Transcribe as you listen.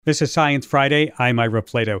This is Science Friday. I'm Ira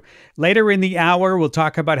Flatow. Later in the hour, we'll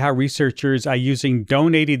talk about how researchers are using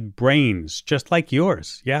donated brains, just like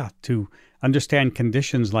yours, to understand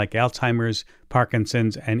conditions like Alzheimer's,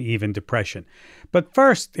 Parkinson's, and even depression. But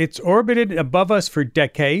first, it's orbited above us for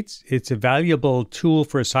decades. It's a valuable tool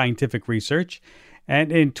for scientific research.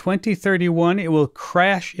 And in 2031, it will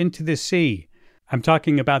crash into the sea. I'm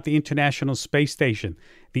talking about the International Space Station.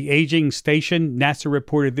 The aging station, NASA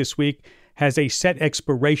reported this week, has a set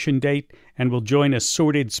expiration date and will join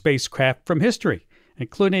assorted spacecraft from history,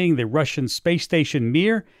 including the Russian space station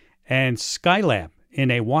Mir and Skylab in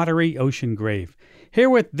a watery ocean grave. Here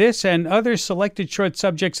with this and other selected short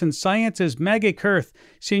subjects in science is Maggie Kurth,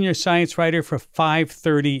 senior science writer for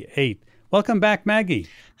 538. Welcome back, Maggie.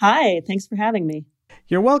 Hi, thanks for having me.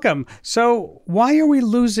 You're welcome. So why are we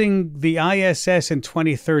losing the ISS in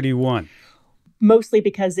 2031? Mostly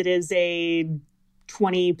because it is a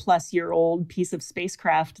 20-plus-year-old piece of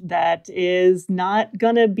spacecraft that is not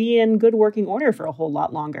going to be in good working order for a whole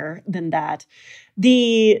lot longer than that.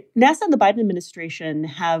 The NASA and the Biden administration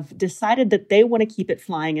have decided that they want to keep it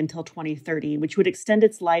flying until 2030, which would extend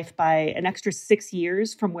its life by an extra 6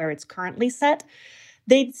 years from where it's currently set.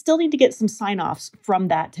 They still need to get some sign-offs from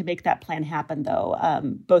that to make that plan happen, though,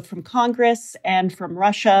 both from Congress and from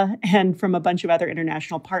Russia and from a bunch of other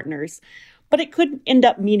international partners. But it could end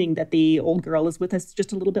up meaning that the old girl is with us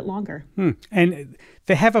just a little bit longer. And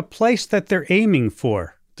they have a place that they're aiming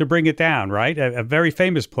for to bring it down, right? A very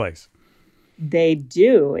famous place. They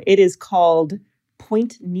do. It is called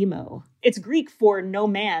Point Nemo. It's Greek for no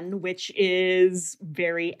man, which is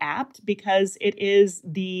very apt because it is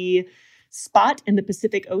the spot in the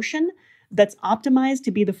Pacific Ocean that's optimized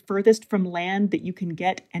to be the furthest from land that you can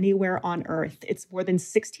get anywhere on Earth. It's more than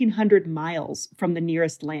 1,600 miles from the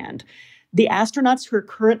nearest land. The astronauts who are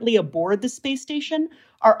currently aboard the space station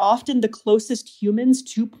are often the closest humans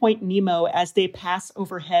to Point Nemo as they pass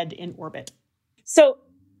overhead in orbit. So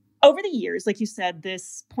over the years, like you said,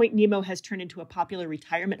 this Point Nemo has turned into a popular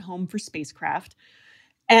retirement home for spacecraft.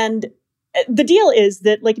 And the deal is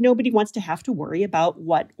that nobody wants to have to worry about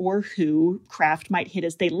what or who craft might hit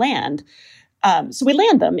as they land. So we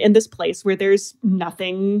land them in this place where there's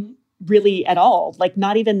nothing really at all,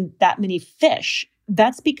 not even that many fish.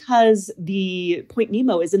 That's because the Point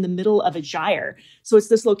Nemo is in the middle of a gyre. So it's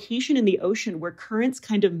this location in the ocean where currents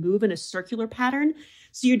kind of move in a circular pattern.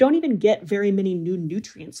 So you don't even get very many new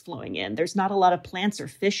nutrients flowing in. There's not a lot of plants or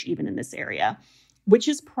fish even in this area, which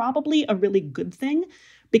is probably a really good thing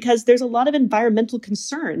because there's a lot of environmental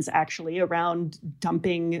concerns actually around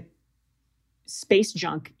dumping space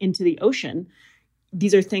junk into the ocean.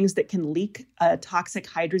 These are things that can leak toxic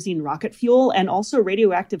hydrazine rocket fuel and also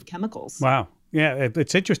radioactive chemicals. Wow. Yeah,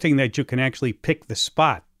 it's interesting that you can actually pick the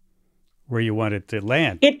spot where you want it to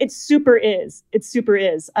land. It super is. It super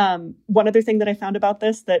is. One other thing that I found about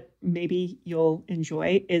this that maybe you'll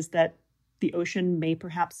enjoy is that the ocean may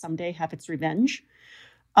perhaps someday have its revenge.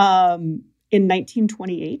 In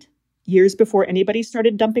 1928, years before anybody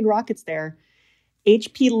started dumping rockets there,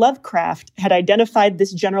 H.P. Lovecraft had identified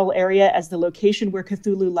this general area as the location where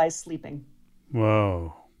Cthulhu lies sleeping.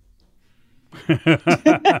 Whoa.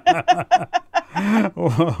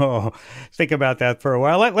 Whoa. Think about that for a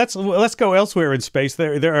while. Let's go elsewhere in space.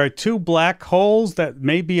 There are two black holes that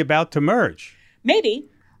may be about to merge. Maybe.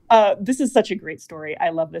 This is such a great story. I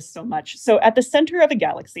love this so much. So at the center of a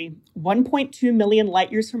galaxy, 1.2 million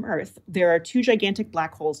light years from Earth, there are two gigantic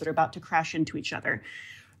black holes that are about to crash into each other.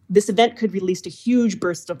 This event could release a huge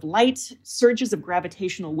burst of light, surges of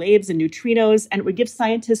gravitational waves and neutrinos, and it would give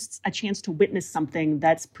scientists a chance to witness something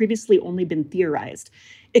that's previously only been theorized.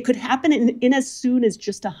 It could happen in as soon as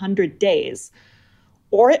just 100 days,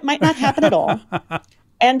 or it might not happen at all.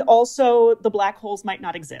 And also, the black holes might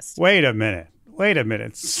not exist. Wait a minute.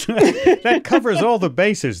 That covers all the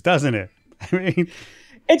bases, doesn't it? I mean,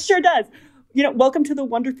 it sure does. Welcome to the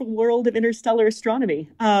wonderful world of interstellar astronomy.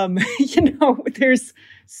 There's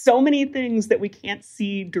so many things that we can't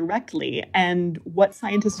see directly. And what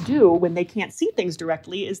scientists do when they can't see things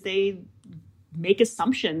directly is they make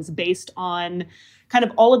assumptions based on kind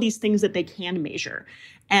of all of these things that they can measure.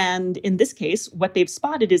 And in this case, what they've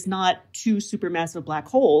spotted is not two supermassive black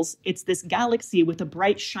holes. It's this galaxy with a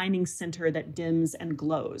bright shining center that dims and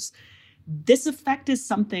glows. This effect is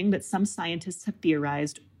something that some scientists have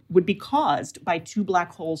theorized would be caused by two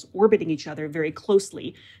black holes orbiting each other very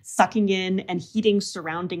closely, sucking in and heating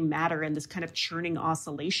surrounding matter in this kind of churning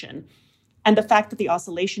oscillation. And the fact that the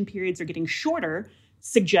oscillation periods are getting shorter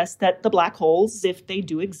suggests that the black holes, if they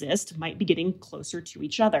do exist, might be getting closer to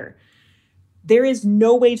each other. There is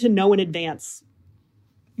no way to know in advance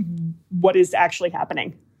what is actually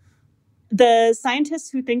happening. The scientists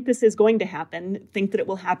who think this is going to happen think that it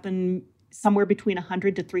will happen somewhere between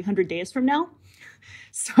 100 to 300 days from now.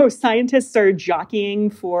 So scientists are jockeying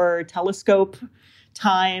for telescope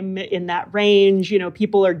time in that range.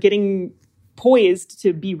 People are getting poised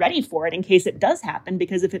to be ready for it in case it does happen,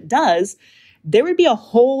 because if it does, there would be a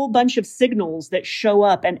whole bunch of signals that show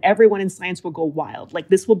up and everyone in science will go wild. Like,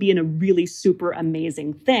 this will be a really super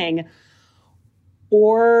amazing thing.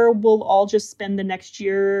 Or we'll all just spend the next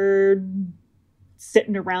year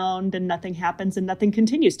sitting around and nothing happens and nothing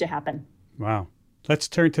continues to happen. Wow. Let's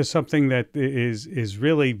turn to something that is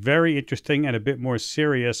really very interesting and a bit more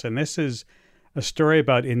serious. And this is a story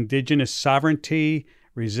about indigenous sovereignty,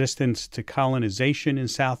 resistance to colonization in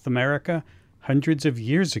South America hundreds of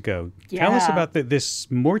years ago. Yeah. Tell us about this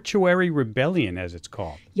mortuary rebellion, as it's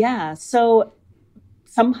called. Yeah. So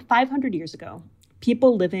some 500 years ago,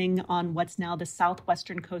 people living on what's now the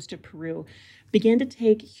southwestern coast of Peru began to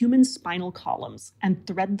take human spinal columns and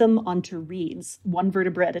thread them onto reeds, one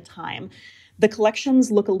vertebra at a time. The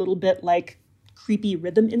collections look a little bit like creepy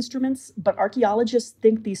rhythm instruments, but archaeologists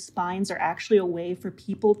think these spines are actually a way for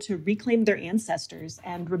people to reclaim their ancestors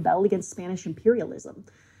and rebel against Spanish imperialism.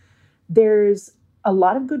 There's a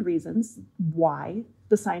lot of good reasons why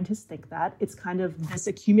the scientists think that. It's kind of this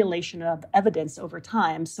accumulation of evidence over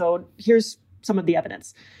time. So here's some of the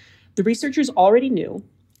evidence. The researchers already knew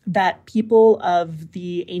that people of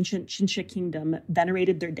the ancient Chincha kingdom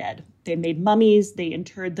venerated their dead. They made mummies, they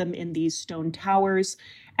interred them in these stone towers,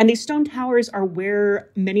 and these stone towers are where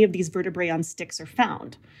many of these vertebrae on sticks are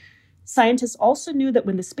found. Scientists also knew that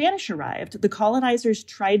when the Spanish arrived, the colonizers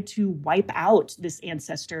tried to wipe out this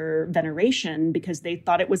ancestor veneration because they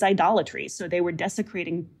thought it was idolatry. So they were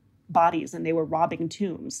desecrating bodies and they were robbing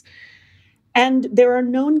tombs. And there are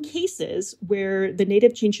known cases where the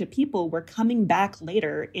native Chincha people were coming back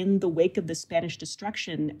later in the wake of the Spanish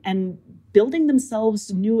destruction and building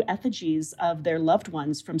themselves new effigies of their loved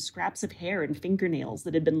ones from scraps of hair and fingernails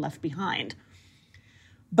that had been left behind.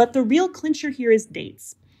 But the real clincher here is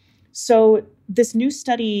dates. So this new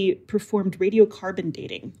study performed radiocarbon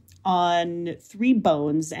dating on 3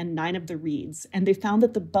 bones and 9 of the reeds, and they found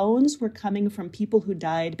that the bones were coming from people who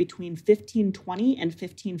died between 1520 and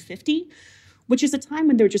 1550, which is a time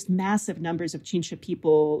when there were just massive numbers of Chincha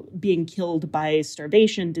people being killed by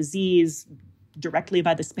starvation, disease, directly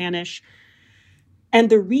by the Spanish. And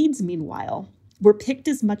the reeds, meanwhile, were picked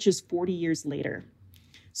as much as 40 years later.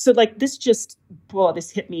 So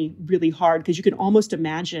this hit me really hard, because you can almost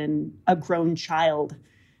imagine a grown child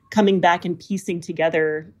coming back and piecing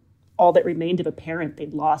together all that remained of a parent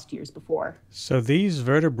they'd lost years before. So these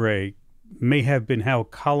vertebrae may have been how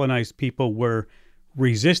colonized people were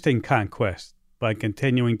resisting conquest by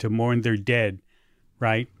continuing to mourn their dead,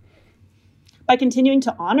 right? By continuing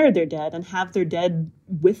to honor their dead and have their dead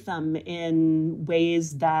with them in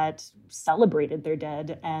ways that celebrated their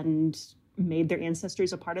dead and made their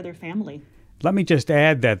ancestors a part of their family. Let me just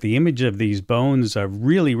add that the image of these bones are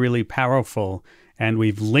really, really powerful, and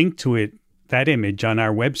we've linked to that image on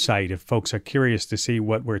our website if folks are curious to see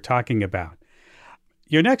what we're talking about.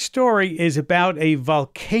 Your next story is about a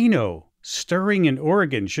volcano stirring in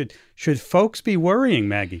Oregon. Should folks be worrying,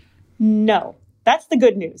 Maggie? No, that's the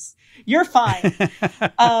good news. You're fine.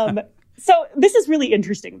 So this is really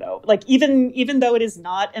interesting, though. Like, even though it is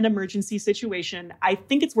not an emergency situation, I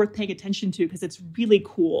think it's worth paying attention to because it's really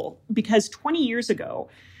cool. Because 20 years ago,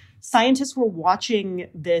 scientists were watching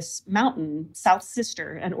this mountain, South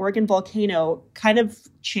Sister, an Oregon volcano, kind of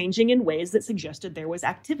changing in ways that suggested there was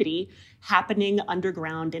activity happening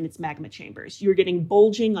underground in its magma chambers. You were getting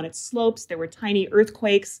bulging on its slopes. There were tiny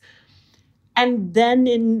earthquakes. And then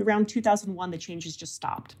in around 2001, the changes just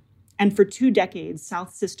stopped. And for 2 decades,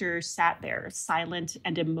 South Sister sat there, silent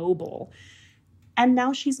and immobile. And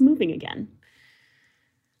now she's moving again.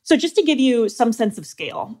 So just to give you some sense of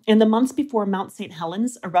scale, in the months before Mount St.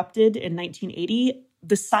 Helens erupted in 1980,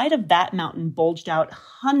 the side of that mountain bulged out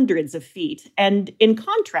hundreds of feet. And in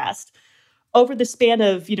contrast, over the span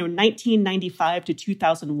of 1995 to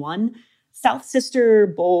 2001, South Sister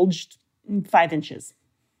bulged 5 inches.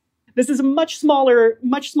 This is a much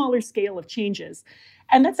smaller scale of changes.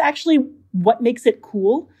 And that's actually what makes it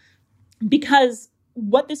cool, because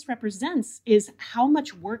what this represents is how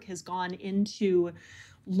much work has gone into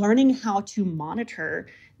learning how to monitor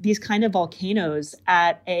these kind of volcanoes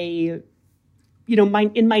at in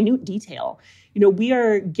minute detail. We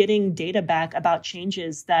are getting data back about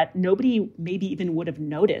changes that nobody maybe even would have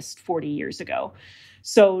noticed 40 years ago.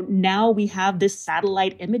 So now we have this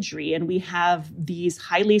satellite imagery and we have these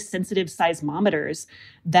highly sensitive seismometers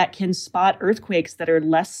that can spot earthquakes that are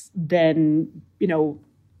less than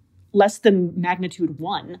magnitude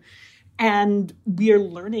 1. And we are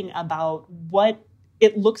learning about what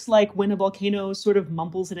it looks like when a volcano sort of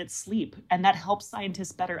mumbles in its sleep. And that helps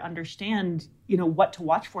scientists better understand, what to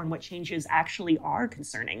watch for and what changes actually are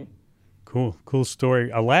concerning. Cool story.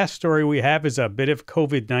 A last story we have is a bit of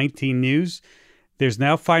COVID-19 news. There's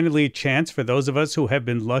now finally a chance for those of us who have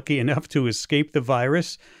been lucky enough to escape the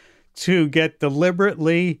virus to get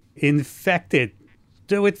deliberately infected.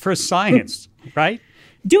 Do it for science, right?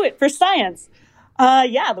 Do it for science.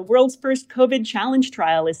 The world's first COVID challenge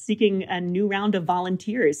trial is seeking a new round of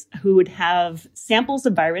volunteers who would have samples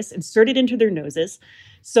of virus inserted into their noses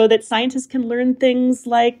so that scientists can learn things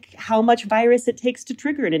like how much virus it takes to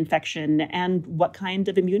trigger an infection and what kind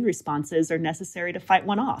of immune responses are necessary to fight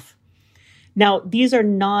one off. Now, these are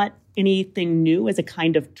not anything new as a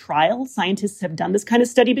kind of trial. Scientists have done this kind of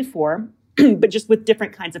study before, but just with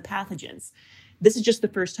different kinds of pathogens. This is just the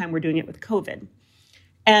first time we're doing it with COVID.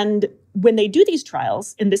 And when they do these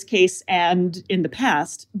trials, in this case and in the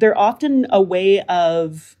past, they're often a way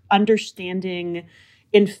of understanding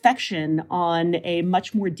infection on a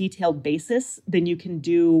much more detailed basis than you can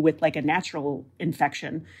do with like a natural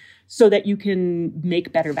infection, so that you can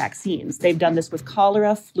make better vaccines. They've done this with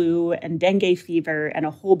cholera, flu, and dengue fever, and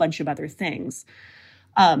a whole bunch of other things.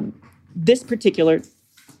 This particular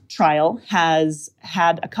trial has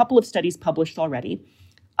had a couple of studies published already.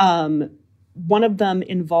 One of them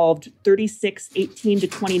involved 36 18 to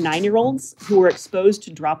 29-year-olds who were exposed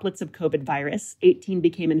to droplets of COVID virus. 18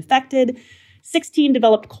 became infected. 16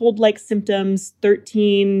 developed cold-like symptoms.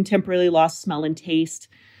 13 temporarily lost smell and taste.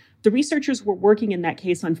 The researchers were working in that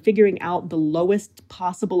case on figuring out the lowest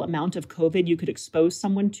possible amount of COVID you could expose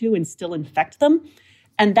someone to and still infect them.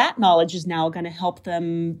 And that knowledge is now going to help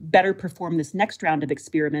them better perform this next round of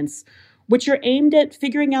experiments, which are aimed at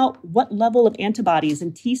figuring out what level of antibodies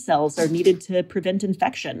and T cells are needed to prevent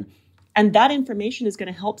infection. And that information is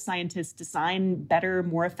going to help scientists design better,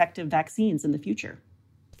 more effective vaccines in the future.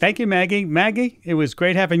 Thank you, Maggie. Maggie, it was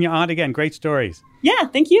great having you on again. Great stories. Yeah,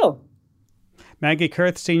 thank you. Maggie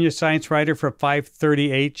Kurth, senior science writer for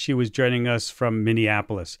 538. She was joining us from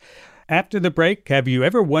Minneapolis. After the break, have you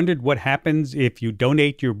ever wondered what happens if you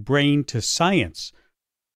donate your brain to science?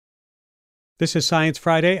 This is Science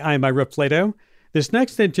Friday. I'm Ira Flatow. This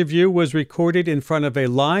next interview was recorded in front of a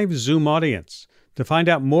live Zoom audience. To find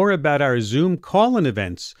out more about our Zoom call-in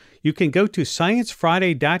events, you can go to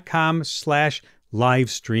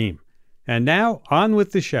sciencefriday.com/livestream. And now, on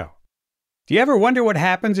with the show. Do you ever wonder what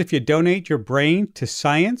happens if you donate your brain to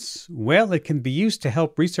science? Well, it can be used to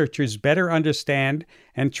help researchers better understand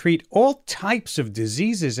and treat all types of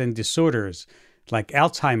diseases and disorders like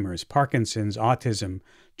Alzheimer's, Parkinson's, autism,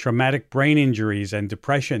 traumatic brain injuries, and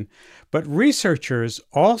depression. But researchers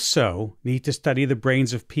also need to study the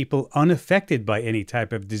brains of people unaffected by any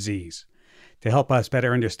type of disease. To help us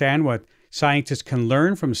better understand what scientists can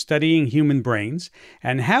learn from studying human brains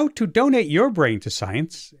and how to donate your brain to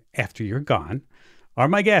science after you're gone, are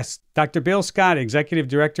my guests, Dr. Bill Scott, Executive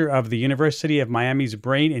Director of the University of Miami's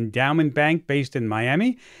Brain Endowment Bank based in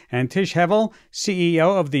Miami, and Tish Hevel,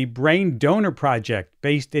 CEO of the Brain Donor Project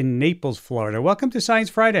based in Naples, Florida. Welcome to Science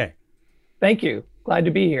Friday. Thank you. Glad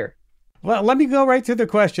to be here. Well, let me go right to the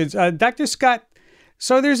questions. Dr. Scott,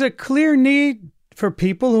 so there's a clear need for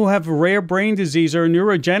people who have rare brain disease or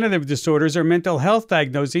neurodegenerative disorders or mental health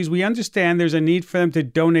diagnoses. We understand there's a need for them to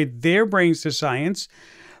donate their brains to science.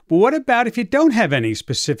 But what about if you don't have any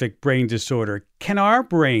specific brain disorder? Can our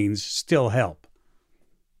brains still help?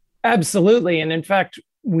 Absolutely. And in fact,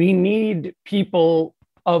 we need people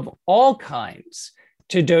of all kinds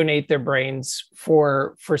to donate their brains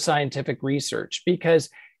for scientific research, because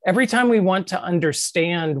every time we want to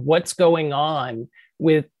understand what's going on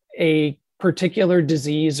with a particular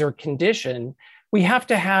disease or condition, we have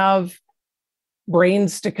to have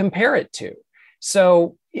brains to compare it to.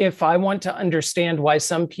 So if I want to understand why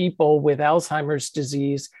some people with Alzheimer's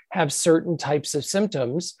disease have certain types of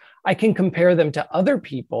symptoms, I can compare them to other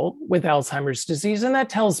people with Alzheimer's disease, and that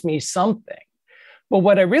tells me something. But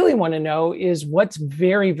what I really want to know is what's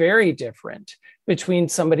very, very different between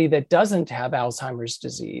somebody that doesn't have Alzheimer's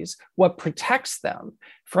disease, what protects them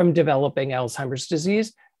from developing Alzheimer's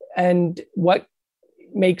disease, and what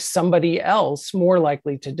makes somebody else more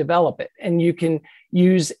likely to develop it. And you can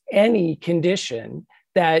use any condition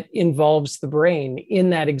that involves the brain in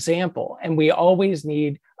that example. And we always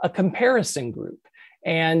need a comparison group.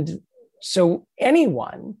 And so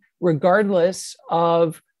anyone, regardless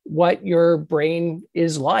of what your brain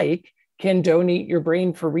is like, can donate your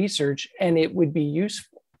brain for research, and it would be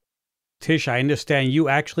useful. Tish, I understand you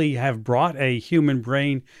actually have brought a human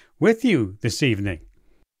brain with you this evening.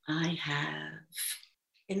 I have.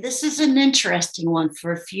 And this is an interesting one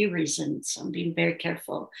for a few reasons. I'm being very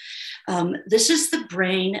careful. This is the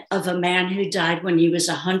brain of a man who died when he was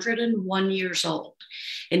 101 years old.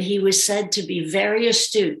 And he was said to be very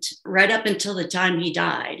astute right up until the time he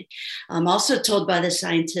died. I'm also told by the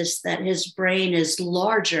scientists that his brain is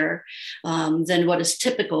larger than what is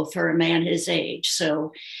typical for a man his age.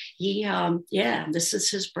 So this is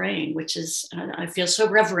his brain, which is, I feel so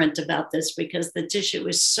reverent about this because the tissue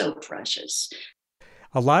is so precious.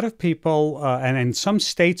 A lot of people, and in some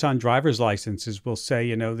states on driver's licenses, will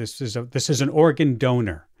say, this is an organ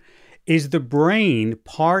donor. Is the brain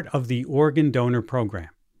part of the organ donor program?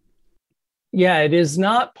 Yeah, it is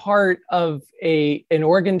not part of an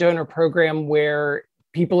organ donor program where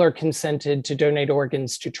people are consented to donate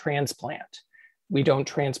organs to transplant. We don't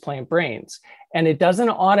transplant brains. And it doesn't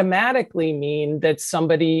automatically mean that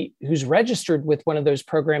somebody who's registered with one of those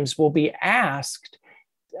programs will be asked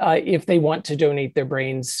if they want to donate their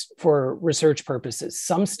brains for research purposes.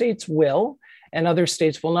 Some states will, and other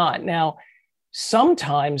states will not. Now,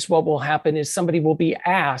 sometimes what will happen is somebody will be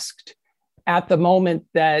asked at the moment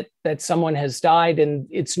that someone has died and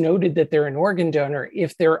it's noted that they're an organ donor.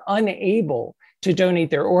 If they're unable to donate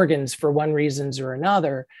their organs for one reason or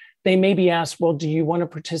another, they may be asked, well, do you want to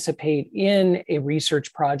participate in a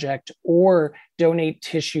research project or donate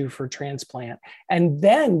tissue for transplant? And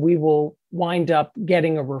then we will wind up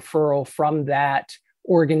getting a referral from that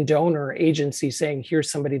organ donor agency saying,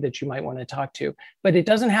 here's somebody that you might want to talk to. But it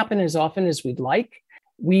doesn't happen as often as we'd like.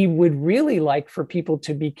 We would really like for people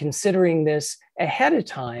to be considering this ahead of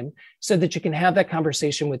time so that you can have that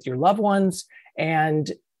conversation with your loved ones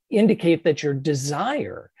and indicate that your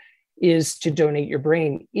desire is to donate your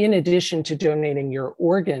brain in addition to donating your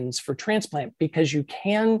organs for transplant, because you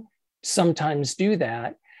can sometimes do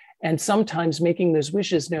that. And sometimes making those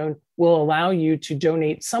wishes known will allow you to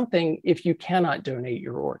donate something if you cannot donate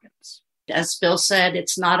your organs. As Bill said,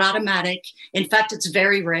 it's not automatic. In fact, it's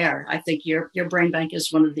very rare. I think your brain bank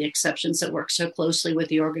is one of the exceptions that works so closely with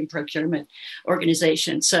the organ procurement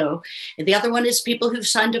organization. So the other one is people who've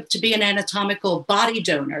signed up to be an anatomical body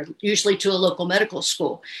donor, usually to a local medical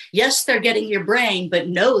school. Yes, they're getting your brain, but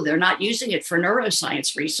no, they're not using it for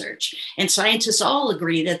neuroscience research. And scientists all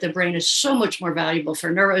agree that the brain is so much more valuable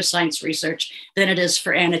for neuroscience research than it is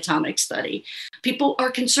for anatomic study. People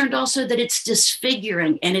are concerned also that it's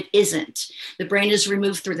disfiguring, and it isn't. The brain is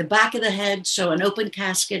removed through the back of the head, so an open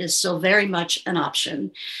casket is still very much an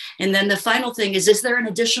option. And then the final thing is there an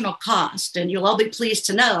additional cost? And you'll all be pleased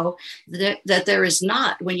to know that there is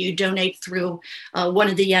not when you donate through one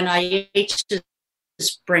of the NIH's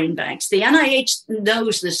brain banks. The NIH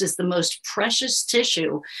knows this is the most precious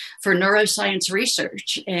tissue for neuroscience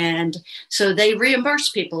research, and so they reimburse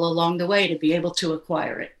people along the way to be able to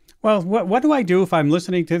acquire it. Well, what do I do if I'm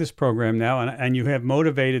listening to this program now and you have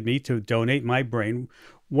motivated me to donate my brain?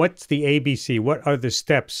 What's the ABC? What are the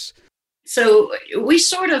steps? So we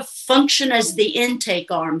sort of function as the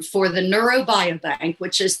intake arm for the Neurobiobank,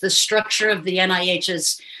 which is the structure of the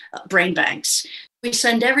NIH's brain banks. We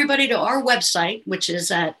send everybody to our website, which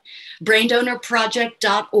is at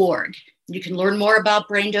braindonorproject.org. You can learn more about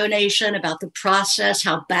brain donation, about the process,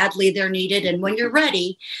 how badly they're needed. And when you're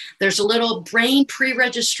ready, there's a little brain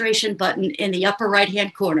pre-registration button in the upper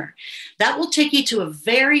right-hand corner. That will take you to a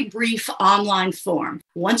very brief online form.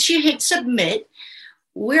 Once you hit submit,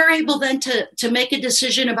 we're able then to make a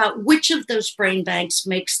decision about which of those brain banks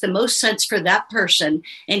makes the most sense for that person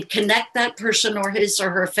and connect that person or his or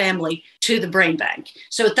her family to the brain bank.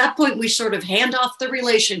 So at that point, we sort of hand off the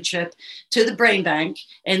relationship to the brain bank,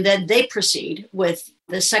 and then they proceed with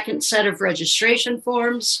the second set of registration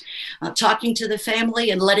forms, talking to the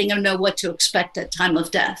family and letting them know what to expect at time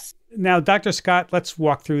of death. Now, Dr. Scott, let's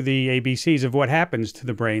walk through the ABCs of what happens to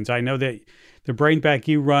the brains. I know that the brain bank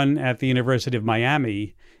you run at the University of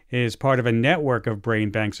Miami is part of a network of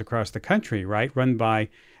brain banks across the country, right? Run by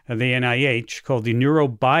the NIH, called the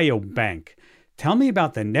Neurobiobank. Tell me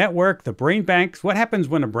about the network, the brain banks. What happens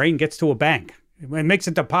when a brain gets to a bank? It makes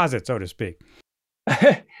a deposit, so to speak.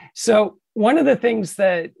 So one of the things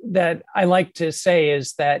that I like to say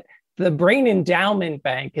is that the Brain Endowment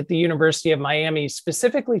Bank at the University of Miami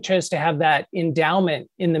specifically chose to have that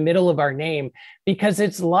endowment in the middle of our name because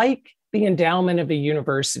it's like the endowment of a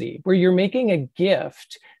university, where you're making a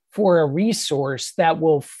gift for a resource that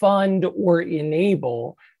will fund or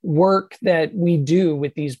enable work that we do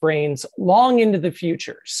with these brains long into the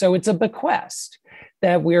future. So it's a bequest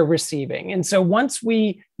that we're receiving. And so once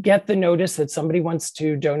we get the notice that somebody wants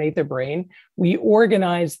to donate their brain, we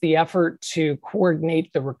organize the effort to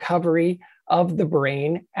coordinate the recovery of the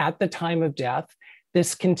brain at the time of death.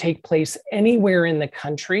 This can take place anywhere in the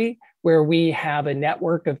country where we have a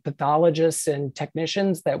network of pathologists and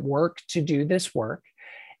technicians that work to do this work.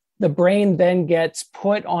 The brain then gets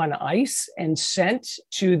put on ice and sent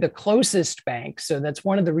to the closest bank. So that's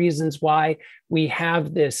one of the reasons why we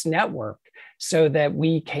have this network, so that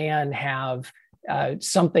we can have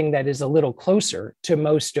something that is a little closer to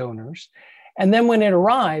most donors. And then when it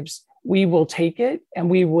arrives, we will take it and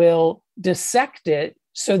we will dissect it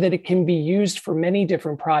so that it can be used for many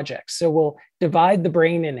different projects. So we'll divide the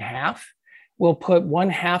brain in half. We'll put one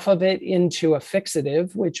half of it into a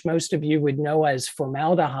fixative, which most of you would know as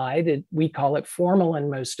formaldehyde. We call it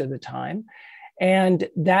formalin most of the time. And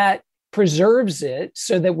that preserves it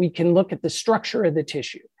so that we can look at the structure of the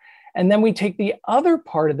tissue. And then we take the other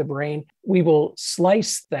part of the brain, we will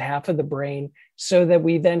slice the half of the brain so that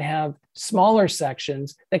we then have smaller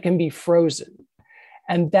sections that can be frozen.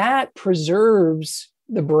 And that preserves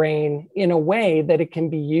the brain in a way that it can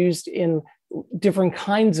be used in different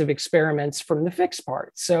kinds of experiments from the fixed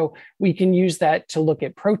part. So we can use that to look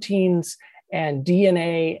at proteins and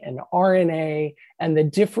DNA and RNA and the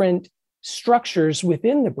different structures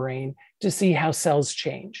within the brain to see how cells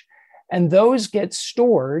change. And those get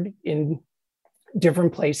stored in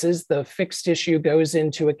different places. The fixed tissue goes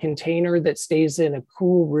into a container that stays in a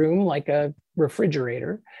cool room like a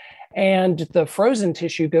refrigerator. And the frozen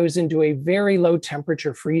tissue goes into a very low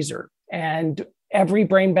temperature freezer. And every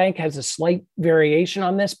brain bank has a slight variation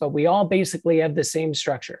on this, but we all basically have the same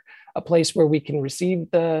structure, a place where we can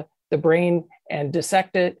receive the brain and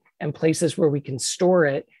dissect it, and places where we can store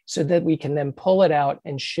it so that we can then pull it out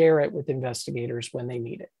and share it with investigators when they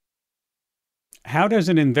need it. How does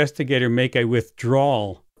an investigator make a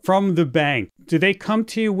withdrawal from the bank? Do they come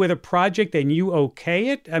to you with a project and you okay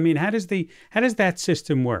it? I mean, how does that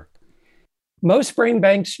system work? Most brain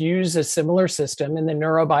banks use a similar system, and the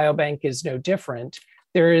Neurobiobank is no different.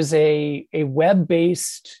 There is a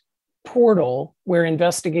web-based portal where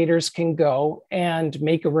investigators can go and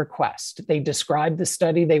make a request. They describe the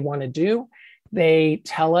study they want to do. They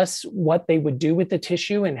tell us what they would do with the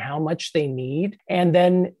tissue and how much they need. And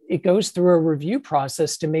then it goes through a review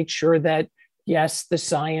process to make sure that, yes, the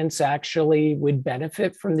science actually would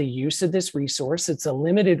benefit from the use of this resource. It's a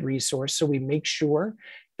limited resource, so we make sure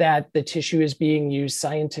that the tissue is being used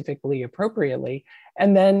scientifically appropriately.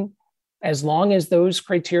 And then as long as those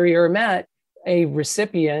criteria are met, a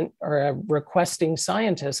recipient or a requesting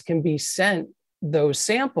scientist can be sent those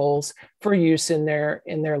samples for use in their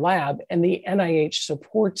lab, and the NIH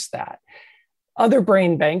supports that. Other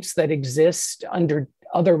brain banks that exist under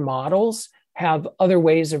other models have other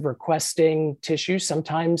ways of requesting tissue.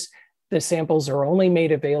 Sometimes the samples are only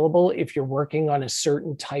made available if you're working on a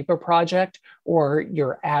certain type of project, or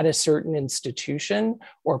you're at a certain institution,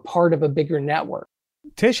 or part of a bigger network.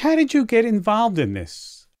 Tish, how did you get involved in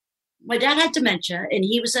this? My dad had dementia, and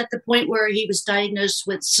he was at the point where he was diagnosed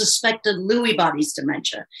with suspected Lewy bodies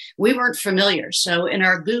dementia. We weren't familiar. So in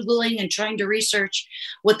our Googling and trying to research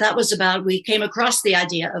what that was about, we came across the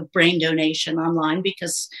idea of brain donation online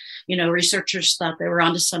because, researchers thought they were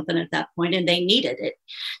onto something at that point and they needed it.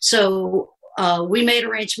 So we made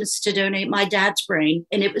arrangements to donate my dad's brain,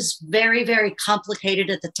 and it was very, very complicated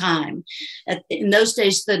at the time. In those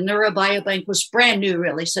days, the Neurobiobank was brand new,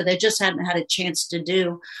 really, so they just hadn't had a chance to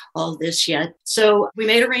do all this yet. So we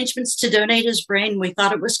made arrangements to donate his brain. We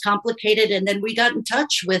thought it was complicated, and then we got in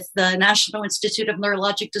touch with the National Institute of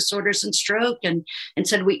Neurologic Disorders and Stroke and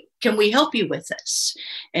said, can we help you with this?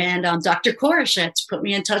 And Dr. Koroshetz put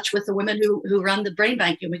me in touch with the women who run the brain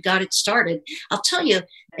bank, and we got it started. I'll tell you,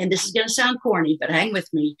 and this is going to sound corny, but hang with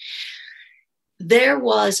me. There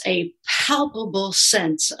was a palpable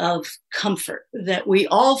sense of comfort that we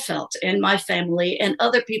all felt in my family, and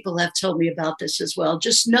other people have told me about this as well.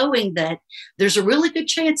 Just knowing that there's a really good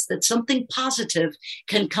chance that something positive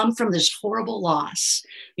can come from this horrible loss.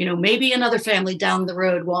 Maybe another family down the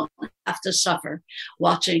road won't have to suffer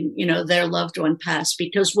watching, their loved one pass,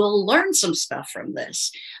 because we'll learn some stuff from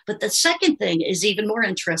this. But the second thing is even more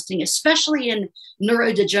interesting, especially in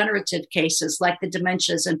neurodegenerative cases like the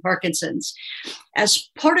dementias and Parkinson's. As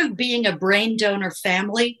part of being a brain donor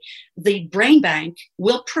family, the brain bank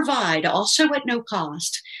will provide, also at no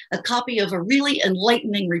cost, a copy of a really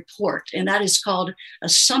enlightening report, and that is called A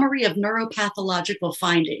Summary of Neuropathological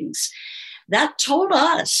Findings. That told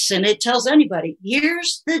us, and it tells anybody,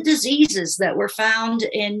 here's the diseases that were found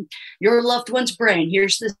in your loved one's brain.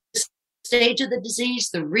 Here's the stage of the disease,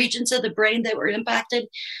 the regions of the brain that were impacted.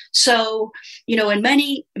 So, in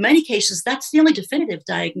many cases, that's the only definitive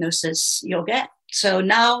diagnosis you'll get. So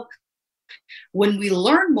now when we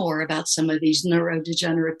learn more about some of these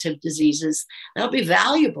neurodegenerative diseases, that'll be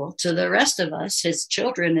valuable to the rest of us, his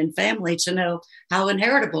children and family, to know how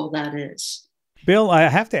inheritable that is. Bill, I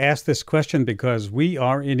have to ask this question because we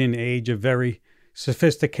are in an age of very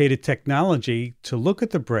sophisticated technology to look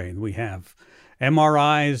at the brain. We have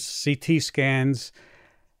MRIs, CT scans.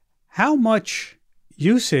 How much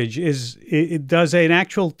usage does an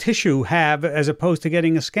actual tissue have as opposed to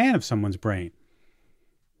getting a scan of someone's brain?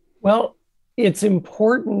 Well, it's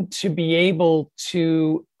important to be able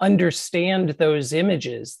to understand those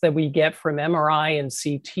images that we get from MRI and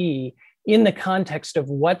CT in the context of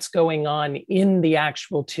what's going on in the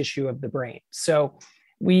actual tissue of the brain. So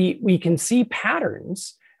we can see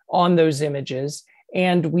patterns on those images,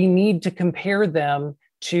 and we need to compare them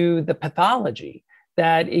to the pathology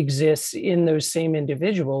that exists in those same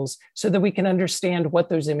individuals so that we can understand what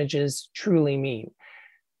those images truly mean.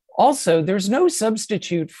 Also, there's no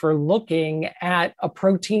substitute for looking at a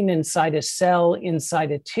protein inside a cell,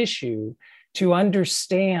 inside a tissue, to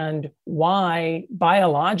understand why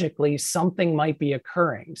biologically something might be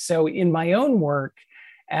occurring. So in my own work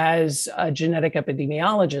as a genetic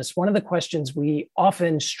epidemiologist, one of the questions we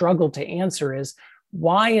often struggle to answer is,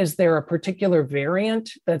 why is there a particular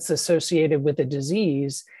variant that's associated with a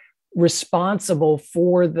disease responsible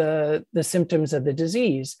for the symptoms of the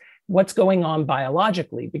disease? What's going on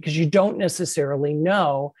biologically? Because you don't necessarily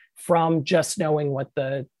know from just knowing what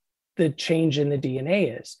the change in the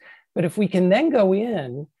DNA is. But if we can then go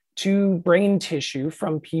in to brain tissue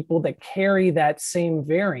from people that carry that same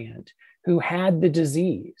variant who had the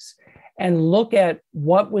disease and look at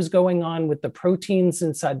what was going on with the proteins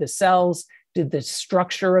inside the cells, did the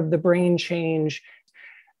structure of the brain change?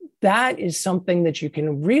 That is something that you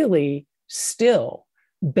can really still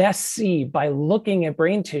best see by looking at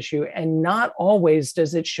brain tissue, and not always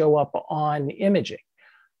does it show up on imaging.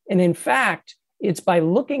 And in fact, it's by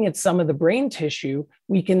looking at some of the brain tissue,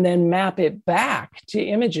 we can then map it back to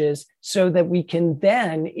images so that we can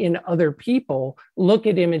then, in other people, look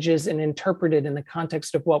at images and interpret it in the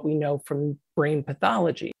context of what we know from brain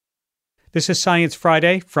pathology. This is Science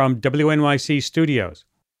Friday from WNYC Studios.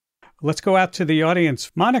 Let's go out to the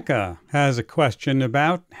audience. Monica has a question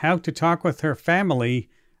about how to talk with her family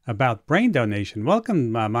about brain donation.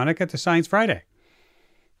 Welcome, Monica, to Science Friday.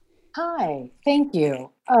 Hi, thank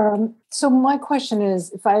you. So my question is,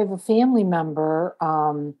 if I have a family member,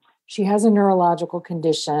 she has a neurological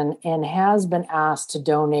condition and has been asked to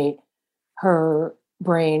donate her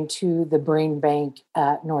brain to the brain bank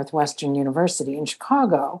at Northwestern University in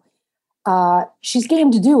Chicago. She's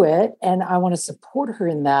game to do it, and I want to support her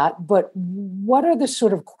in that. But what are the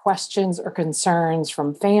sort of questions or concerns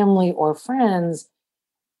from family or friends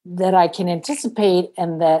that I can anticipate,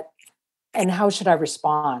 and how should I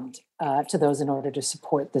respond to those in order to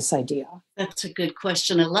support this idea? That's a good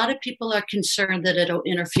question. A lot of people are concerned that it'll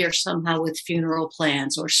interfere somehow with funeral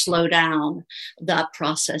plans or slow down that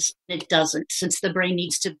process. It doesn't, since the brain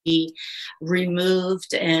needs to be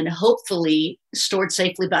removed and hopefully stored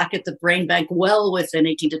safely back at the brain bank well within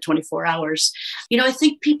 18 to 24 hours. I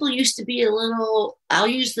think people used to be a little, I'll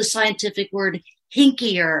use the scientific word,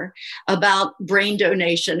 hinkier about brain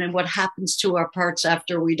donation and what happens to our parts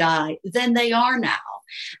after we die than they are now.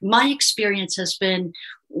 My experience has been,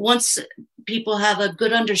 once people have a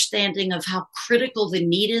good understanding of how critical the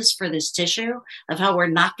need is for this tissue, of how we're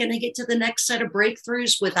not going to get to the next set of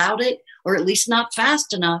breakthroughs without it, or at least not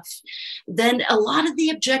fast enough, then a lot of the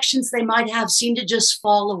objections they might have seem to just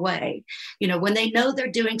fall away. When they know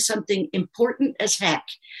they're doing something important as heck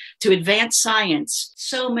to advance science,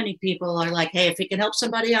 so many people are like, hey, if it can help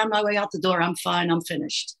somebody on my way out the door, I'm fine, I'm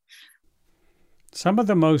finished. Some of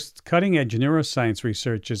the most cutting-edge neuroscience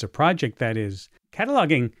research is a project that is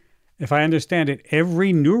cataloging, if I understand it,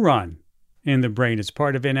 every neuron in the brain as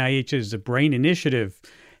part of NIH's Brain Initiative.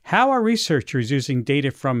 How are researchers using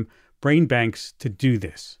data from brain banks to do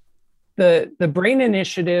this? The Brain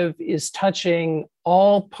Initiative is touching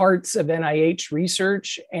all parts of NIH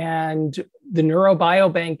research, and the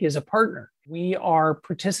NeuroBiobank is a partner. We are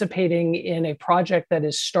participating in a project that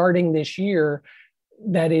is starting this year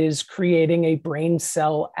that is creating a brain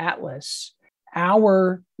cell atlas.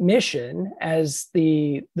 Our mission as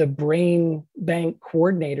the brain bank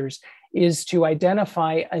coordinators is to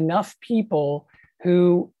identify enough people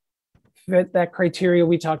who fit that criteria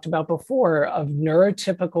we talked about before of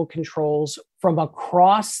neurotypical controls from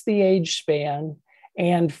across the age span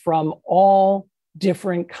and from all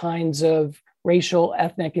different kinds of racial,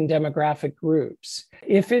 ethnic, and demographic groups.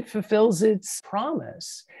 If it fulfills its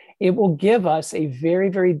promise, it will give us a very,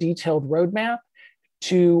 very detailed roadmap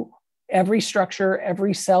to every structure,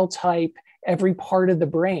 every cell type, every part of the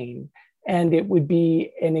brain and it would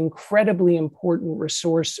be an incredibly important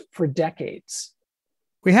resource for decades.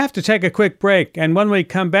 We have to take a quick break, and when we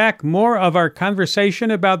come back, more of our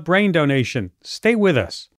conversation about brain donation. Stay with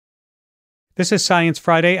us. This is Science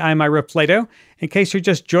Friday. I'm Ira Flatow. In case you're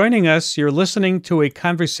just joining us, you're listening to a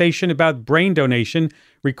conversation about brain donation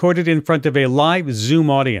recorded in front of a live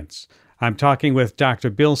Zoom audience. I'm talking with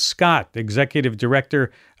Dr. Bill Scott, Executive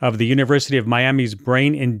Director of the University of Miami's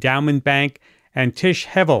Brain Endowment Bank, and Tish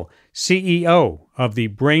Hevel, CEO of the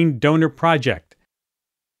Brain Donor Project.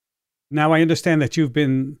 Now, I understand that you've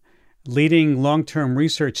been leading long-term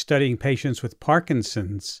research studying patients with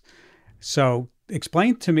Parkinson's. So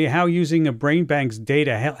explain to me how using a brain bank's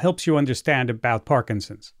data helps you understand about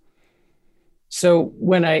Parkinson's. So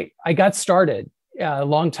when I got started a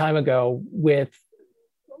long time ago with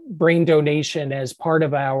brain donation as part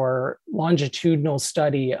of our longitudinal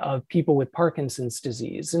study of people with Parkinson's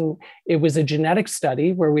disease, and it was a genetic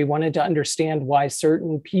study where we wanted to understand why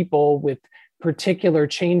certain people with particular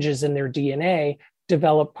changes in their DNA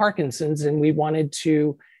develop Parkinson's, and we wanted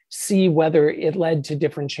to see whether it led to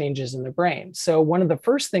different changes in the brain. So one of the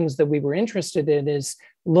first things that we were interested in is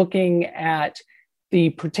looking at the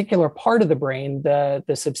particular part of the brain, the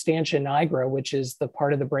substantia nigra, which is the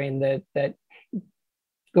part of the brain that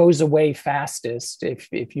goes away fastest,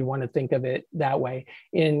 if you want to think of it that way,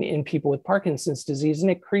 in people with Parkinson's disease.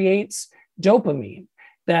 And it creates dopamine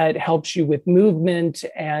that helps you with movement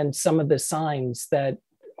and some of the signs that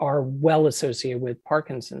are well associated with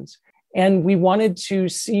Parkinson's. And we wanted to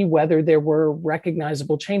see whether there were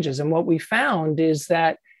recognizable changes. And what we found is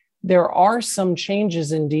that there are some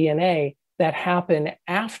changes in DNA that happen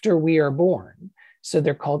after we are born. So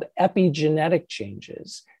they're called epigenetic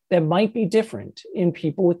changes that might be different in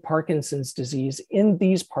people with Parkinson's disease in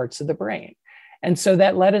these parts of the brain. And so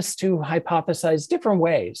that led us to hypothesize different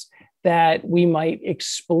ways that we might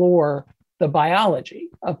explore the biology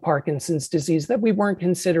of Parkinson's disease that we weren't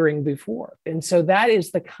considering before. And so that is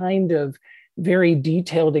the kind of very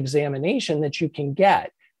detailed examination that you can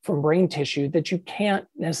get from brain tissue that you can't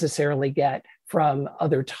necessarily get from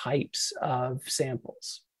other types of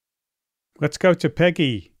samples. Let's go to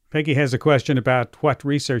Peggy. Peggy has a question about what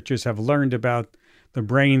researchers have learned about the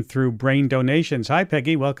brain through brain donations. Hi,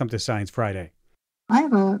 Peggy. Welcome to Science Friday. I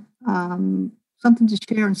have something to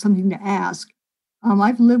share and something to ask.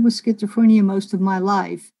 I've lived with schizophrenia most of my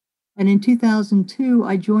life. And in 2002,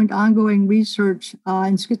 I joined ongoing research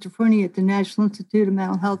in schizophrenia at the National Institute of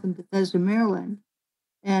Mental Health in Bethesda, Maryland.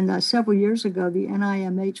 And several years ago, the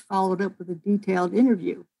NIMH followed up with a detailed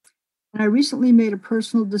interview. And I recently made a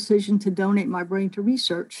personal decision to donate my brain to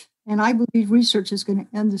research. And I believe research is going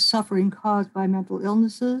to end the suffering caused by mental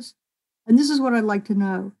illnesses. And this is what I'd like to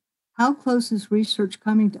know. How close is research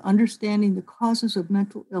coming to understanding the causes of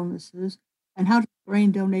mental illnesses? And how does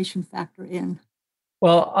brain donation factor in?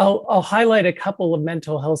 Well, I'll highlight a couple of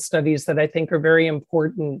mental health studies that I think are very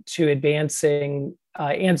important to advancing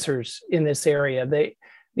answers in this area.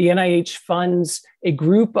 The NIH funds a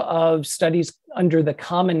group of studies under the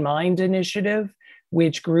Common Mind Initiative,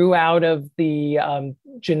 which grew out of the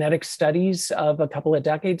genetic studies of a couple of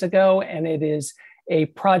decades ago. And it is a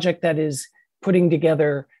project that is putting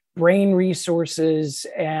together brain resources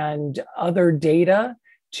and other data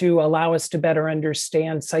to allow us to better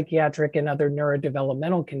understand psychiatric and other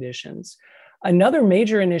neurodevelopmental conditions. Another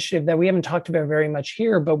major initiative that we haven't talked about very much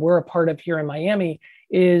here, but we're a part of here in Miami,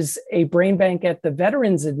 is a brain bank at the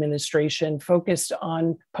Veterans Administration focused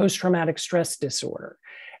on post-traumatic stress disorder.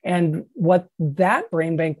 And what that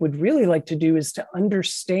brain bank would really like to do is to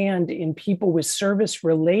understand in people with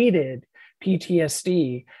service-related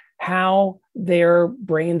PTSD how their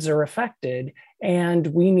brains are affected. And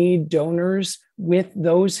we need donors with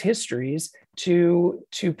those histories to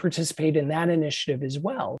participate in that initiative as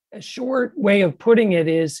well. A short way of putting it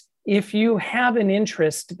is, if you have an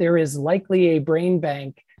interest, there is likely a brain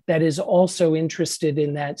bank that is also interested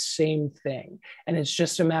in that same thing. And it's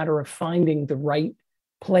just a matter of finding the right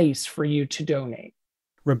place for you to donate.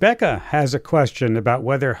 Rebecca has a question about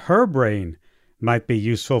whether her brain might be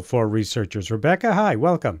useful for researchers. Rebecca, hi,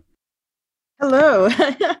 welcome. Hello.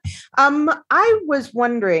 I was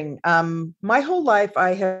wondering, my whole life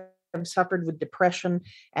I have suffered with depression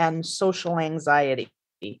and social anxiety.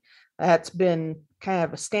 That's been kind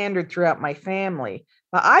of a standard throughout my family.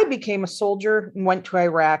 I became a soldier and went to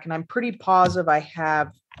Iraq, and I'm pretty positive I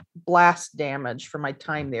have blast damage from my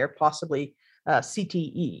time there, possibly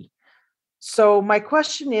CTE. So my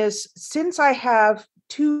question is, since I have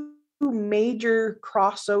two major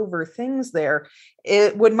crossover things there,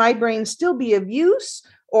 would my brain still be of use,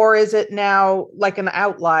 or is it now like an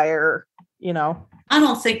outlier, I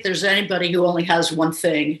don't think there's anybody who only has one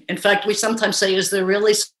thing. In fact, we sometimes say, is there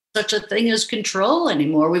really such a thing as control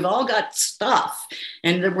anymore? We've all got stuff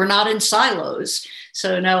and we're not in silos.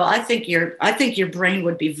 So no, I think your brain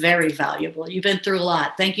would be very valuable. You've been through a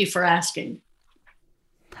lot. Thank you for asking.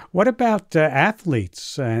 What about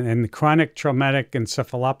athletes and chronic traumatic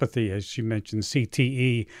encephalopathy, as you mentioned,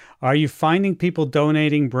 CTE? Are you finding people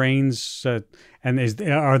donating brains, and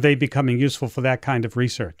are they becoming useful for that kind of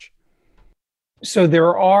research? So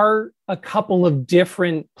there are a couple of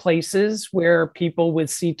different places where people with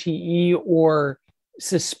CTE or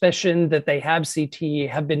suspicion that they have CTE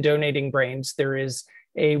have been donating brains. There is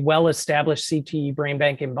a well-established CTE brain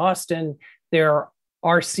bank in Boston. There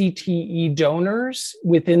are CTE donors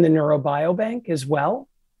within the Neurobiobank as well.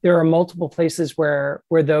 There are multiple places where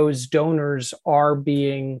those donors are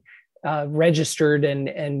being registered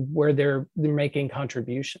and where they're making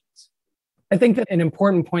contributions. I think that an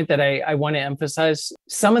important point that I want to emphasize,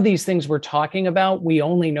 some of these things we're talking about, we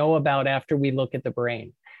only know about after we look at the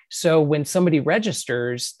brain. So when somebody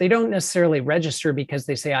registers, they don't necessarily register because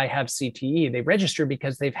they say, I have CTE. They register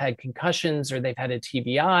because they've had concussions or they've had a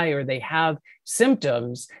TBI or they have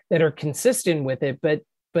symptoms that are consistent with it, but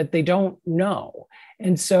they don't know.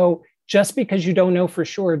 And so just because you don't know for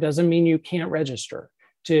sure doesn't mean you can't register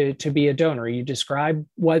to be a donor. You describe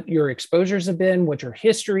what your exposures have been, what your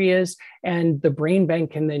history is, and the brain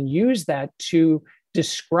bank can then use that to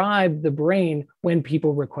describe the brain when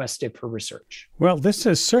people request it for research. Well, this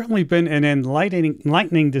has certainly been an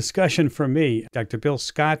enlightening discussion for me. Dr. Bill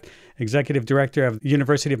Scott, Executive Director of the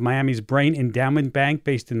University of Miami's Brain Endowment Bank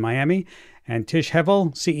based in Miami, and Tish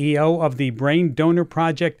Hevel, CEO of the Brain Donor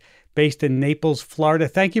Project based in Naples, Florida.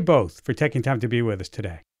 Thank you both for taking time to be with us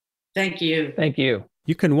today. Thank you. Thank you.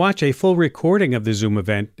 You can watch a full recording of the Zoom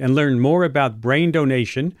event and learn more about brain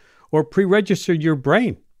donation or pre-register your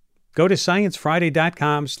brain. Go to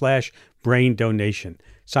sciencefriday.com/brain donation.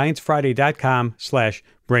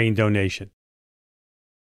 sciencefriday.com/brain donation.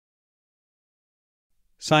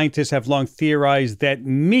 Scientists have long theorized that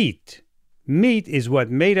meat is what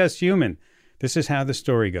made us human. This is how the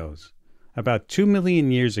story goes. About 2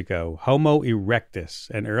 million years ago, Homo erectus,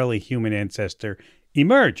 an early human ancestor,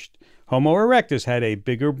 emerged. Homo erectus had a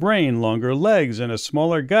bigger brain, longer legs, and a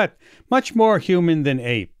smaller gut, much more human than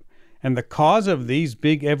ape. And the cause of these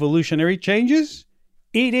big evolutionary changes?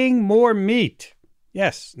 Eating more meat.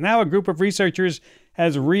 Yes, now a group of researchers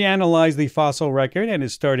has reanalyzed the fossil record and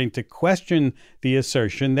is starting to question the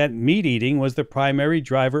assertion that meat eating was the primary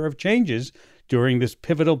driver of changes during this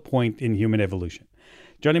pivotal point in human evolution.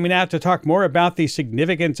 Joining me now to talk more about the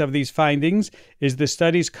significance of these findings is the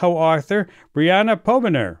study's co-author, Brianna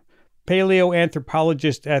Pobiner,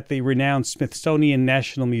 paleoanthropologist at the renowned Smithsonian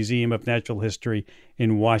National Museum of Natural History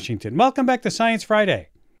in Washington. Welcome back to Science Friday.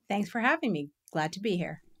 Thanks for having me. Glad to be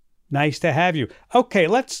here. Nice to have you. Okay,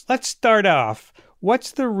 let's start off. What's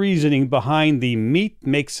the reasoning behind the meat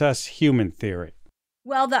makes us human theory?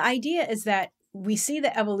 Well, the idea is that we see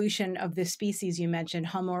the evolution of this species you mentioned,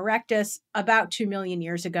 Homo erectus, about 2 million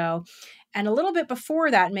years ago. And a little bit before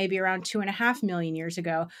that, maybe around 2.5 million years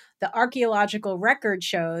ago, the archaeological record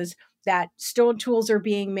shows that stone tools are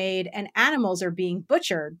being made and animals are being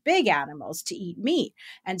butchered, big animals, to eat meat.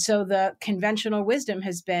 And so the conventional wisdom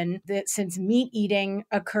has been that since meat eating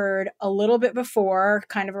occurred a little bit before,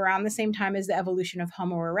 kind of around the same time as the evolution of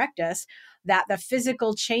Homo erectus, that the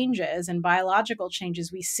physical changes and biological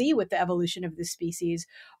changes we see with the evolution of the species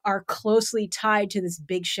are closely tied to this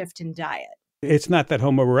big shift in diet. It's not that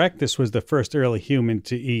Homo erectus was the first early human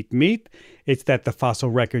to eat meat. It's that the fossil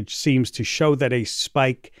record seems to show that a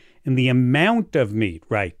spike in the amount of meat,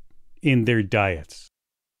 right, in their diets.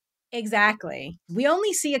 Exactly. We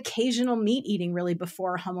only see occasional meat eating really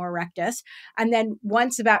before Homo erectus. And then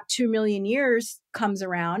once about 2 million years comes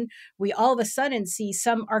around, we all of a sudden see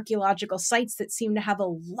some archaeological sites that seem to have a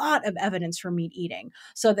lot of evidence for meat eating.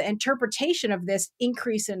 So the interpretation of this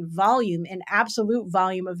increase in volume, in absolute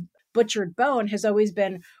volume of butchered bone, has always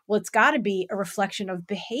been, well, it's got to be a reflection of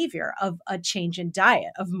behavior, of a change in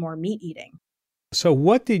diet, of more meat eating. So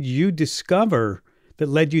what did you discover that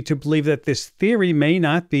led you to believe that this theory may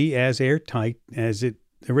not be as airtight as it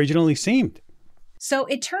originally seemed? So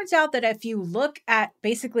it turns out that if you look at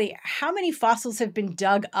basically how many fossils have been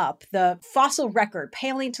dug up, the fossil record,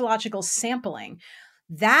 paleontological sampling,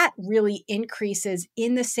 that really increases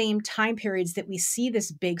in the same time periods that we see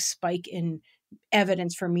this big spike in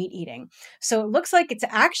evidence for meat eating. So it looks like it's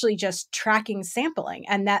actually just tracking sampling,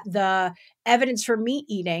 and that the evidence for meat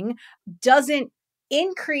eating doesn't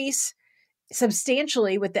increase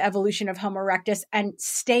substantially with the evolution of Homo erectus and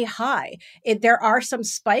stay high. There are some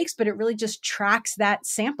spikes, but it really just tracks that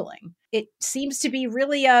sampling. It seems to be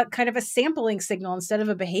really a kind of a sampling signal instead of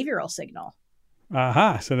a behavioral signal.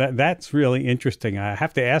 Aha. So that's really interesting. I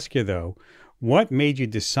have to ask you, though, what made you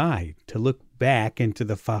decide to look back into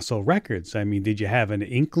the fossil records? I mean, did you have an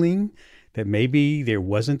inkling that maybe there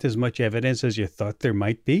wasn't as much evidence as you thought there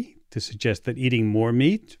might be to suggest that eating more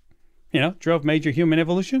meat, drove major human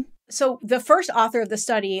evolution? So the first author of the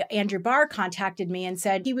study, Andrew Barr, contacted me and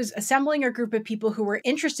said he was assembling a group of people who were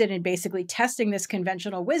interested in basically testing this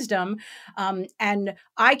conventional wisdom. And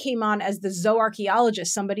I came on as the zooarchaeologist,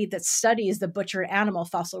 somebody that studies the butchered animal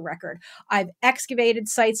fossil record. I've excavated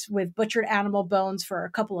sites with butchered animal bones for a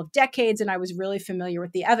couple of decades, and I was really familiar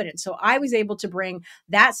with the evidence. So I was able to bring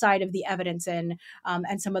that side of the evidence in.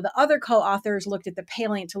 And some of the other co-authors looked at the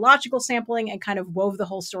paleontological sampling and kind of wove the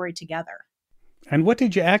whole story together. And what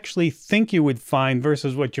did you actually think you would find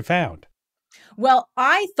versus what you found? Well,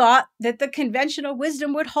 I thought that the conventional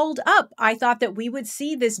wisdom would hold up. I thought that we would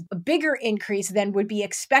see this bigger increase than would be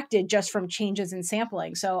expected just from changes in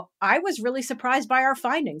sampling. So I was really surprised by our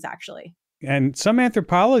findings, actually. And some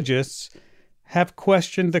anthropologists have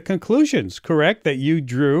questioned the conclusions, correct, that you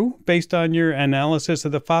drew based on your analysis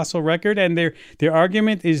of the fossil record. And their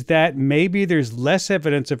argument is that maybe there's less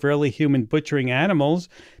evidence of early human butchering animals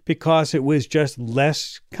because it was just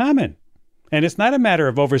less common. And it's not a matter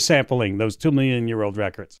of oversampling those 2 million-year-old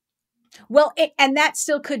records. Well, and that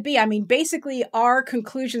still could be. I mean, basically, our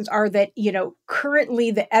conclusions are that,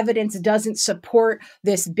 currently the evidence doesn't support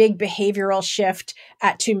this big behavioral shift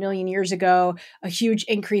at 2 million years ago, a huge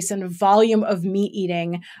increase in volume of meat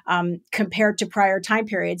eating compared to prior time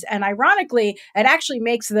periods. And ironically, it actually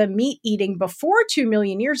makes the meat eating before 2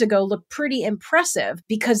 million years ago look pretty impressive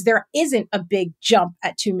because there isn't a big jump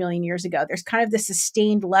at 2 million years ago. There's kind of the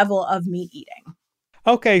sustained level of meat eating.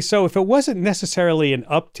 Okay, so if it wasn't necessarily an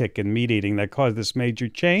uptick in meat eating that caused this major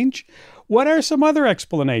change, what are some other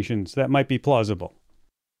explanations that might be plausible?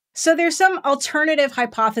 So there's some alternative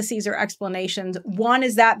hypotheses or explanations. One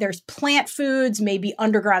is that there's plant foods, maybe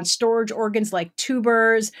underground storage organs like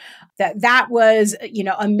tubers, that was,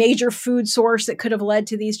 a major food source that could have led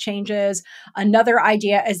to these changes. Another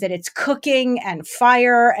idea is that it's cooking and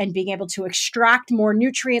fire and being able to extract more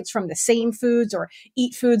nutrients from the same foods or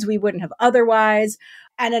eat foods we wouldn't have otherwise.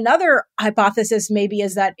 And another hypothesis maybe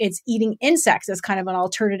is that it's eating insects as kind of an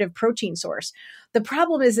alternative protein source. The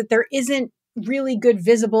problem is that there isn't really good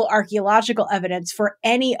visible archaeological evidence for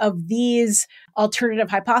any of these alternative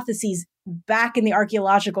hypotheses back in the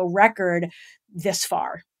archaeological record this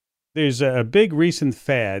far. There's a big recent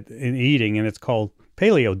fad in eating, and it's called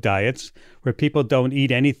paleo diets, where people don't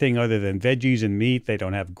eat anything other than veggies and meat. They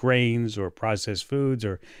don't have grains or processed foods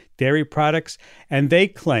or dairy products. And they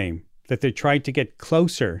claim that they're trying to get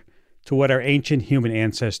closer to what our ancient human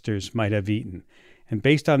ancestors might have eaten. And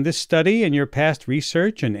based on this study and your past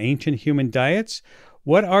research on ancient human diets,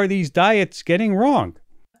 what are these diets getting wrong?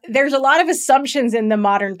 There's a lot of assumptions in the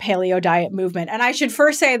modern paleo diet movement. And I should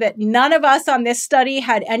first say that none of us on this study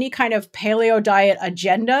had any kind of paleo diet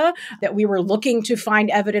agenda that we were looking to find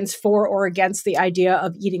evidence for or against the idea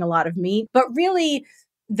of eating a lot of meat. But really,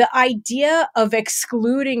 the idea of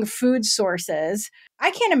excluding food sources,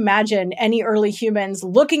 I can't imagine any early humans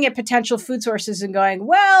looking at potential food sources and going,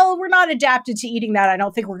 well, we're not adapted to eating that. I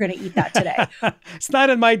don't think we're going to eat that today. It's not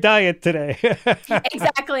in my diet today.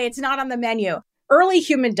 Exactly. It's not on the menu. Early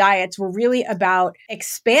human diets were really about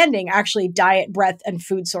expanding actually diet breadth and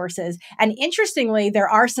food sources. And interestingly, there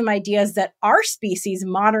are some ideas that our species,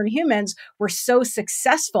 modern humans, were so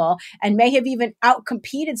successful and may have even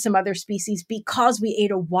outcompeted some other species because we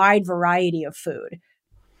ate a wide variety of food.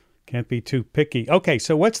 Can't be too picky. Okay,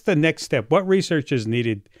 so what's the next step? What research is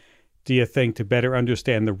needed, do you think, to better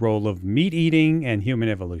understand the role of meat eating and human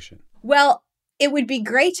evolution? Well, it would be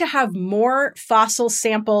great to have more fossil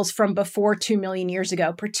samples from before 2 million years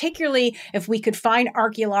ago, particularly if we could find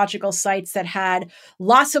archaeological sites that had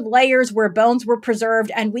lots of layers where bones were preserved.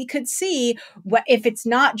 And we could see what, if it's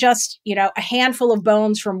not just, a handful of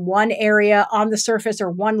bones from one area on the surface or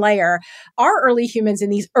one layer, are early humans in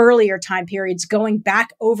these earlier time periods going back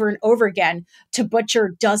over and over again to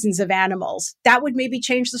butcher dozens of animals. That would maybe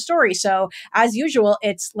change the story. So as usual,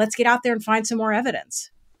 it's let's get out there and find some more evidence.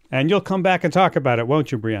 And you'll come back and talk about it,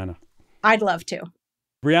 won't you, Brianna? I'd love to.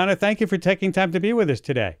 Brianna, thank you for taking time to be with us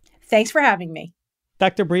today. Thanks for having me.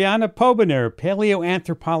 Dr. Brianna Pobener,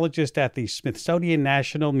 paleoanthropologist at the Smithsonian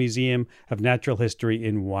National Museum of Natural History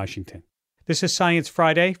in Washington. This is Science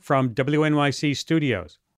Friday from WNYC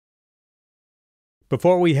Studios.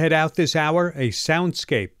 Before we head out this hour, a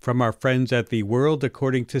soundscape from our friends at the World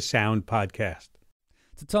According to Sound podcast.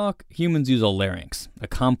 To talk, humans use a larynx, a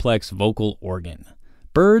complex vocal organ.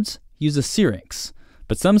 Birds use a syrinx,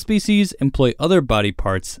 but some species employ other body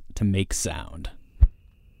parts to make sound.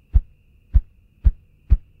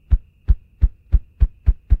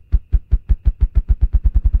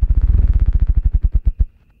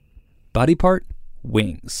 Body part,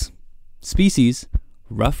 wings. Species,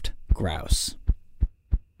 ruffed grouse.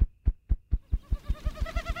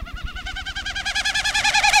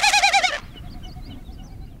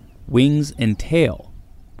 Wings and tail,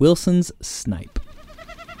 Wilson's snipe.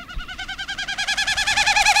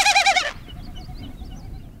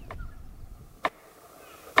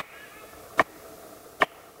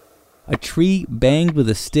 A tree banged with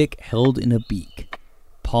a stick held in a beak,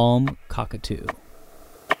 palm cockatoo.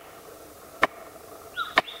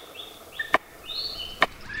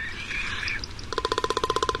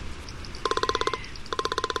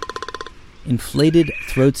 Inflated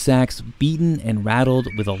throat sacs beaten and rattled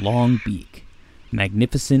with a long beak,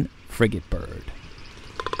 magnificent frigate bird.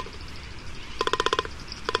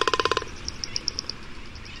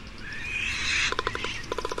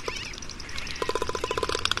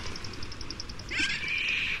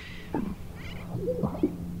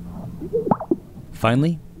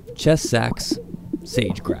 Finally, chest sacs,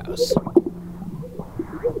 sage grouse.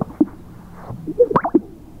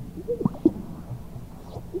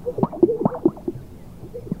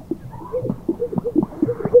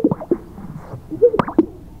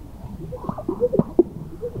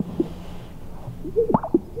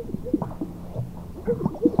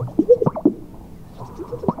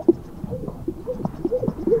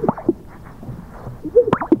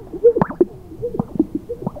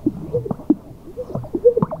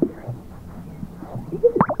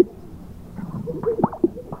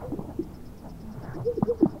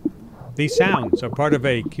 These sounds are part of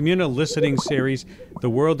a communal listening series The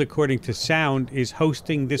World According to Sound is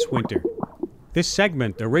hosting this winter. This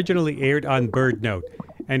segment originally aired on BirdNote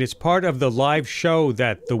and is part of the live show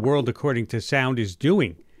that The World According to Sound is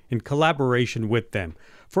doing in collaboration with them.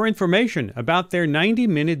 For information about their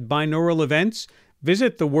 90-minute binaural events,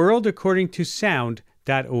 visit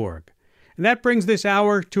theworldaccordingtosound.org. And that brings this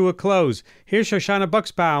hour to a close. Here's Shoshana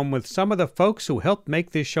Buxbaum with some of the folks who helped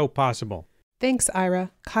make this show possible. Thanks,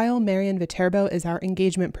 Ira. Kyle Marion Viterbo is our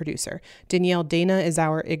engagement producer. Danielle Dana is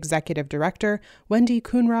our executive director. Wendy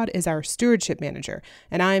Coonrod is our stewardship manager.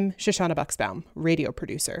 And I'm Shoshana Buxbaum, radio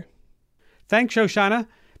producer. Thanks, Shoshana.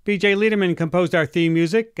 BJ Liederman composed our theme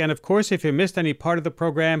music. And of course, if you missed any part of the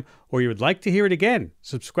program or you would like to hear it again,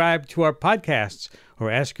 subscribe to our podcasts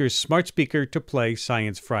or ask your smart speaker to play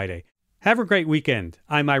Science Friday. Have a great weekend.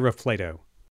 I'm Ira Flato.